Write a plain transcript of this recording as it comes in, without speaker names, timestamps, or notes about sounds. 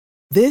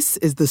This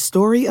is the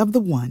story of the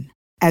one.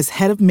 As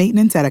head of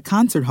maintenance at a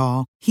concert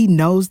hall, he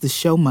knows the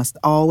show must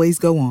always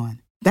go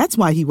on. That's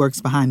why he works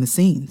behind the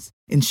scenes,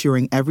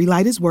 ensuring every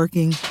light is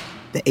working,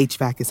 the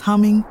HVAC is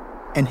humming,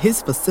 and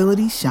his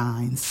facility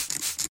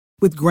shines.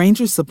 With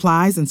Grainger's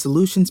supplies and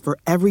solutions for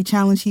every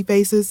challenge he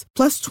faces,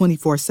 plus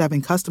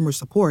 24/7 customer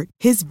support,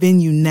 his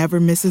venue never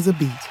misses a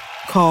beat.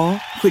 Call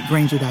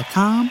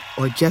quickgrainger.com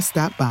or just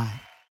stop by.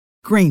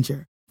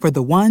 Grainger, for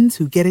the ones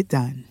who get it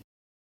done.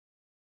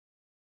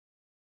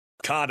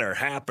 Connor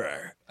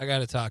Happer. I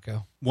got a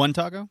taco. One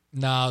taco?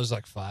 No, it was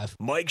like 5.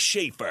 Mike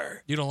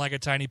Schaefer. You don't like a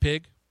tiny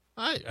pig?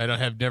 I don't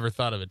have never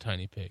thought of a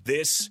tiny pig.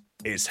 This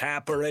is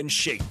Happer and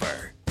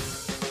Schaefer.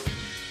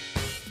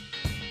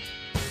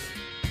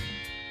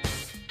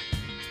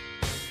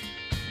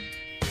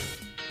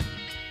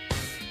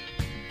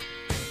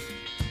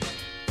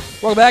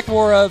 Welcome back.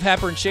 More of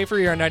Happer and Schaefer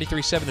here on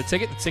 93.7 The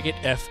Ticket,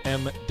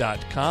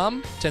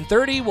 theticketfm.com.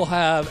 10:30, we'll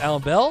have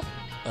Alan Bell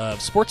of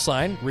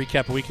Sportsline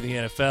recap a week of the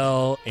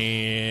NFL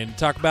and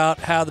talk about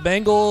how the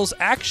Bengals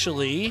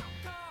actually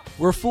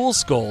were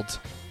fool's gold.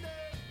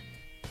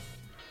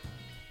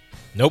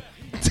 Nope.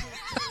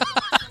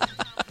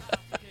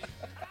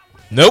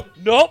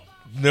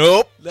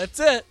 Nope. That's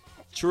it.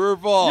 True or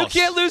false?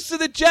 You can't lose to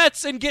the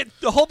Jets and get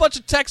a whole bunch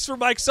of texts from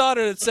Mike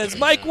Sauter that says,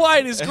 Mike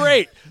White is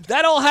great.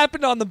 That all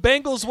happened on the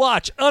Bengals'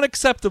 watch.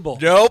 Unacceptable.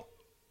 Nope.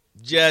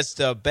 Just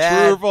a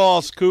bad. True or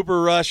false?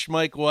 Cooper Rush,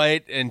 Mike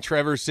White, and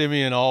Trevor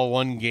Siemian all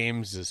won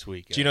games this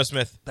week. Geno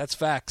Smith. That's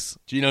facts.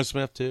 Geno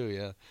Smith, too,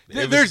 yeah.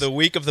 It was the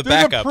week of the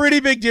there's backup. a pretty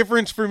big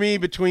difference for me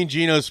between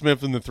Geno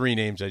Smith and the 3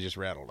 names I just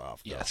rattled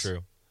off. Yeah, true.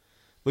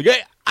 Like,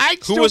 I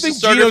Who still was the think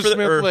starter Geno for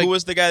Smith, who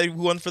was the guy who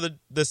won for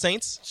the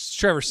Saints? It's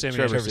Trevor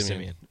Siemian. Trevor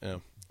Siemian. Yeah.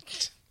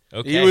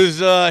 Okay. He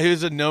was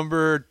a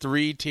number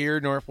 3 tier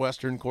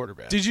Northwestern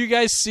quarterback. Did you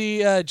guys see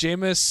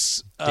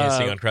Jameis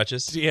Dancing on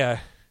crutches? Yeah.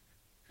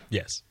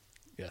 Yes.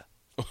 Yeah.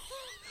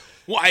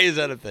 Why is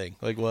that a thing?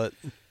 Like what?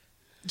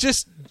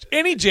 Just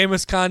any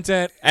Jameis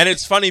content. And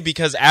it's funny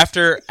because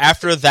after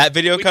that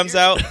video comes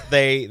out,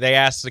 they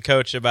asked the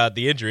coach about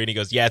the injury, and he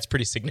goes, "Yeah, it's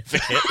pretty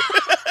significant."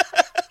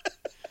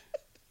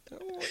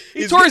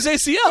 He tore his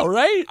ACL,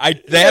 right?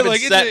 They haven't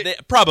said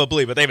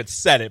probably, but they haven't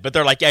said it. But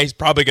they're like, yeah, he's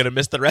probably going to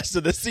miss the rest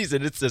of the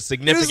season. It's a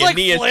significant he was like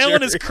knee flailing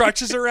injury. his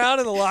crutches around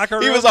in the locker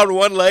room. He was on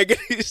one leg, and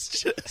he's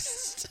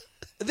just.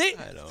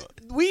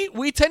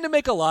 We tend to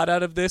make a lot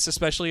out of this,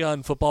 especially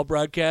on football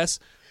broadcasts.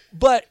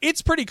 But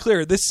it's pretty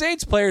clear the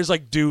Saints players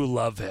do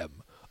love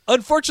him.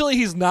 Unfortunately,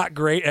 he's not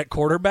great at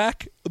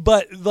quarterback,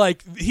 but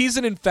he's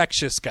an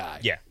infectious guy.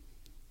 Yeah,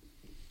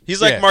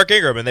 he's like Mark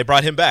Ingram, and they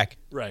brought him back.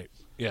 Right.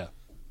 Yeah.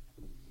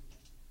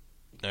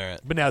 All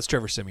right. But now it's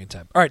Trevor Siemian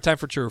time. All right, time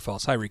for true or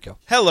false. Hi, Rico.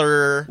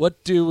 Hello.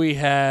 What do we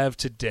have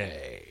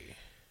today?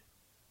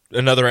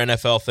 Another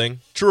NFL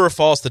thing. True or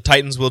false, the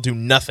Titans will do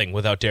nothing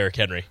without Derrick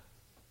Henry.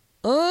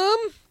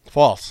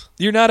 False.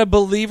 You're not a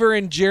believer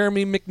in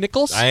Jeremy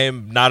McNichols? I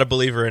am not a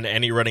believer in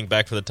any running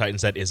back for the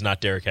Titans that is not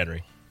Derrick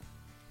Henry.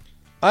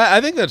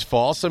 I think that's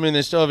false. I mean,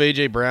 they still have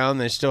A.J. Brown.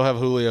 They still have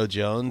Julio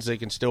Jones. They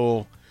can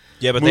still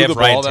but move they have the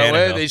Ryan ball that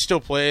Tannehill. way. They still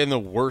play in the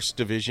worst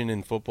division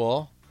in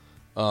football.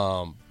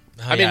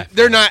 I yeah, mean,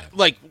 they're not,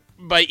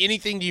 by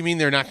anything, do you mean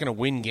they're not going to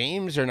win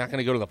games? They're not going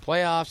to go to the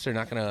playoffs? They're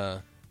not going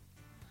to...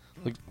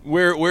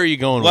 where are you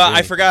going Well, with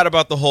I forgot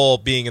about the whole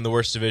being in the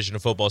worst division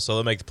of football, so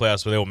they'll make the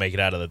playoffs, but they won't make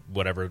it out of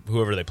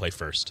whoever they play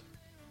first.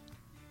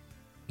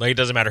 It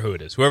doesn't matter who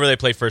it is. Whoever they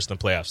play first in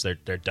the playoffs,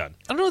 they're done.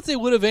 I don't know if they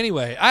would have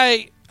anyway.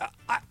 I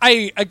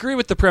agree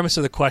with the premise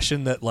of the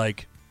question that,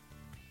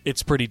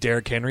 it's pretty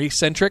Derrick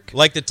Henry-centric.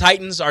 The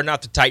Titans are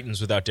not the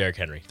Titans without Derrick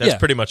Henry. That's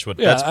pretty much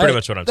what I'm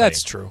saying.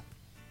 That's true.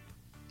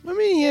 I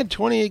mean, he had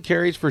 28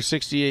 carries for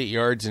 68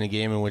 yards in a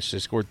game in which they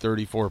scored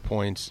 34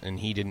 points,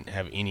 and he didn't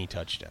have any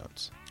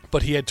touchdowns.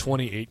 But he had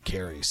 28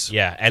 carries.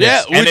 Yeah, and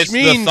it's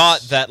the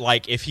thought that,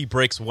 if he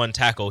breaks one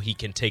tackle, he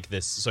can take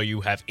this, so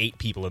you have 8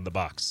 people in the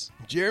box.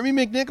 Jeremy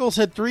McNichols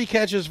had 3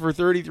 catches for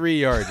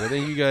 33 yards. I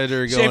think you guys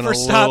are going Schaefer,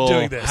 stop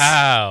doing this.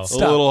 How? A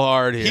little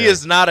hard here. He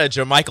is not a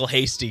Jermichael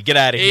Hasty. Get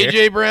out of here.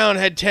 A.J. Brown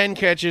had 10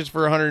 catches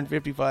for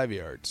 155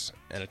 yards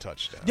and a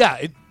touchdown. Yeah,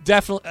 it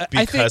definitely.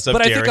 I think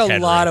a Henry.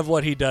 lot of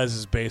what he does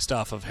is based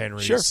off of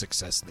Henry's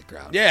success in the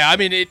ground. Yeah, I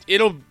mean,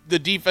 the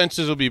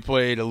defenses will be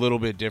played a little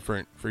bit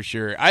different for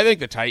sure. I think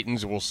the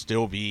Titans will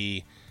still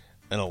be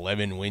an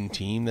 11-win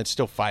team. That's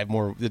still 5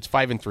 more. It's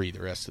 5-3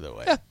 the rest of the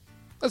way. Yeah,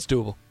 that's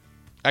doable.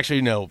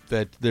 Actually, no.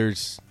 That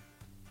there's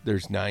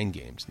 9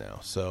 games now,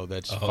 so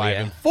that's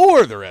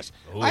 5-4 the rest.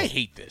 Ooh. I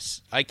hate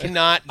this. I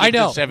cannot. I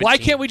know. To 17. Why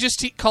can't we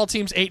just call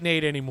teams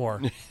 8-8 anymore?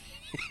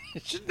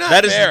 It's just not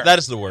that fair. That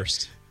is the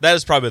worst. That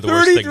is probably the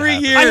worst thing to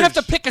happen. I have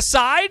to pick a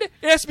side. It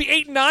has to be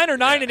 8-9 or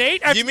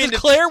 9-8. I have to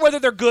declare whether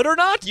they're good or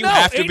not. You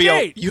have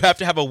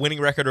to have a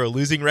winning record or a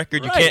losing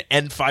record. Right. You can't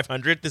end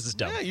 500. This is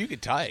dumb. Yeah, you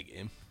could tie a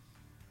game.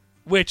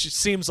 Which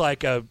seems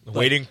like a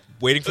waiting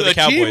waiting for the The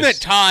Cowboys. team that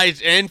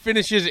ties and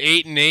finishes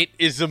 8-8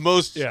 is the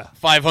most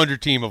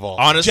 500 team of all.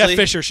 Honestly, Jeff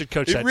Fisher should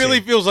coach that it really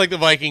team. feels like the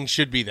Vikings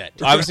should be that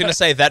team. I was going to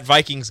say that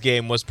Vikings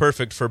game was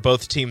perfect for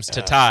both teams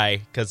to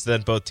tie, because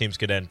then both teams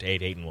could end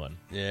 8-1.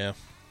 Yeah.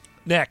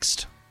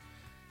 Next.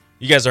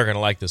 You guys aren't going to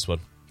like this one.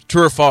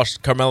 True or false?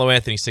 Carmelo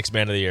Anthony, 6th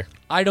man of the year.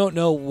 I don't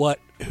know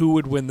who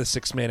would win the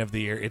 6th man of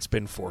the year. It's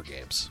been 4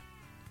 games.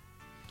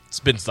 It's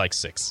been like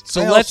 6.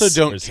 So I let's also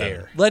don't or 7.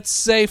 care. Let's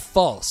say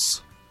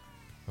false.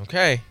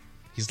 Okay.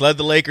 He's led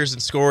the Lakers in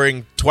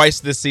scoring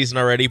twice this season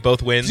already,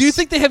 both wins. Do you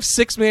think they have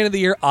 6th man of the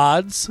year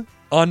odds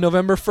on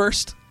November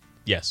 1st?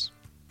 Yes.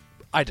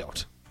 I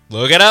don't.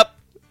 Look it up.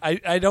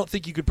 I don't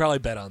think you could probably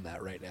bet on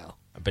that right now.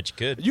 I bet you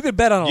could. You could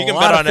bet on You a can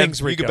lot bet of on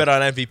things, You Rico. can bet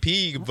on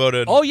MVP. You can vote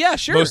on Oh, yeah,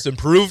 sure. most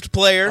improved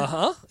player,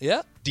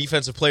 Yeah,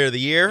 defensive player of the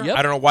year. Yep.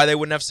 I don't know why they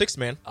wouldn't have 6th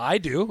man. I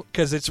do,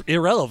 because it's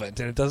irrelevant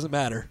and it doesn't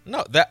matter.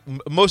 No, that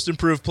most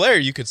improved player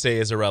you could say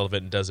is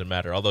irrelevant and doesn't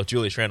matter. Although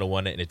Julius Randle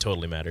won it and it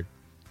totally mattered.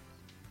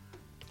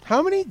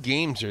 How many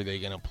games are they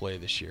going to play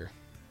this year?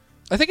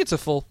 I think it's a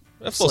full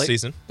slate.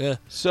 season. Yeah.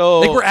 So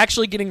I think we're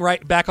actually getting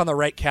back on the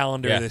right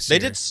calendar Yeah, this they year.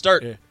 did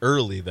start Yeah.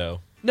 early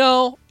though.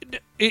 No,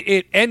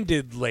 it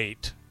ended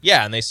late.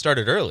 Yeah, and they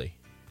started early.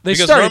 They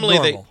Because started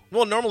normally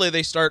normal. normally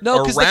they start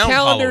No, because around the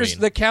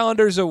Halloween.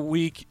 calendar's a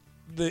week.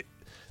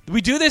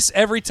 We do this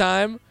every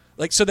time.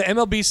 Like, so the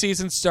MLB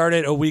season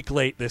started a week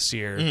late this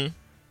year, Mm-hmm.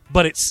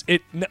 but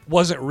it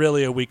wasn't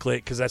really a week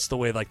late because that's the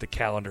way like the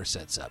calendar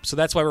sets up. So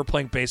that's why we're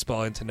playing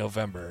baseball into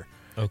November.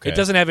 Okay. It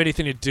doesn't have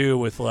anything to do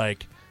with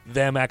like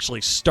them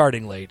actually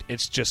starting late.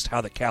 It's just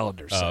how the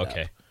calendar's set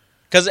okay. up.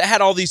 Because it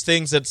had all these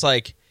things that's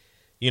like,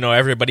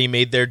 everybody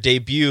made their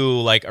debut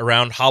like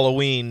around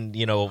Halloween,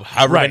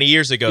 however Right. many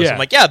years ago. Yeah. So I'm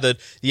like, the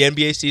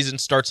NBA season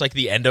starts like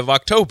the end of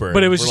October.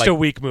 But it was We're just like, a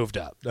week moved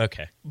up,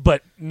 Okay.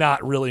 but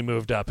not really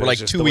moved up. It We're was like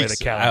just 2 the way weeks.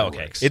 the calendar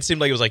okay. works. It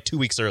seemed like it was like 2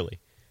 weeks early.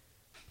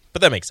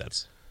 But that makes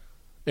sense.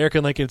 Eric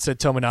and Lincoln said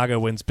Tominaga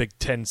wins Big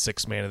Ten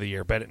 6th man of the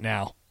year. Bet it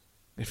now,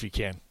 if you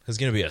can. He's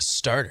going to be a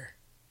starter.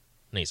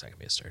 No, he's not going to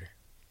be a starter.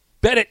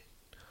 Bet it.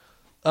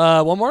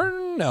 One more?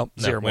 No,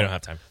 zero we more. don't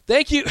have time.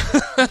 Thank you.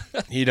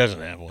 he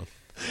doesn't have one.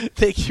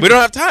 Thank you. We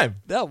don't have time.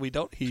 No, we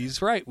don't.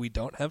 He's right. We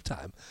don't have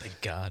time.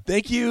 Thank God.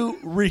 Thank you,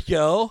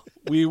 Rico.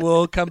 We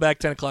will come back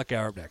 10 o'clock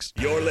hour up next.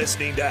 You're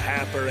listening to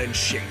Happer and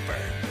Schaefer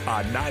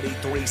on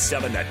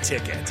 93.7 The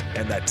Ticket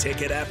and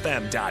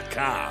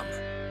theticketfm.com.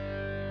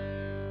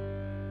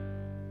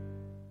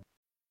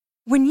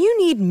 When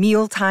you need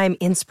mealtime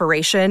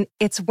inspiration,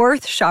 it's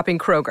worth shopping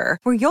Kroger,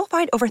 where you'll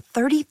find over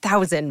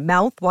 30,000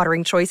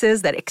 mouth-watering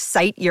choices that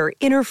excite your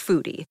inner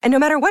foodie. And no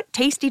matter what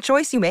tasty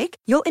choice you make,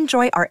 you'll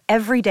enjoy our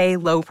everyday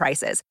low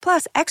prices,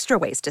 plus extra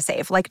ways to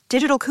save, like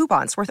digital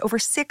coupons worth over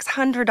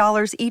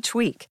 $600 each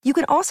week. You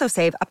can also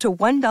save up to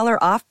 $1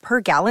 off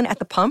per gallon at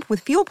the pump with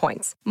fuel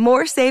points.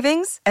 More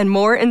savings and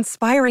more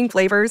inspiring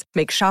flavors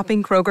make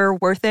shopping Kroger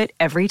worth it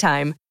every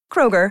time.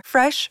 Kroger,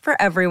 fresh for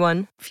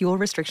everyone. Fuel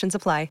restrictions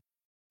apply.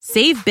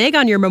 Save big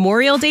on your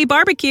Memorial Day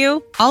barbecue,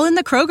 all in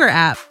the Kroger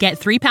app. Get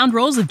 3-pound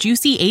rolls of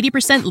juicy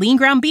 80% lean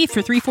ground beef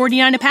for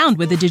 $3.49 a pound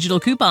with a digital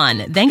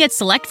coupon. Then get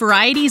select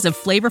varieties of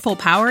flavorful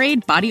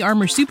Powerade, Body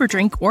Armor Super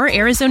Drink, or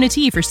Arizona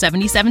tea for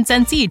 77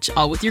 cents each,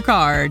 all with your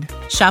card.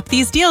 Shop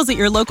these deals at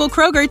your local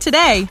Kroger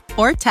today,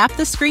 or tap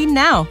the screen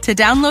now to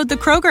download the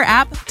Kroger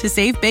app to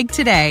save big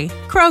today.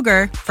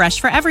 Kroger,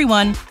 fresh for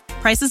everyone.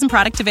 Prices and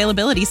product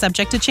availability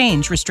subject to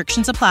change.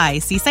 Restrictions apply.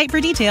 See site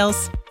for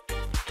details.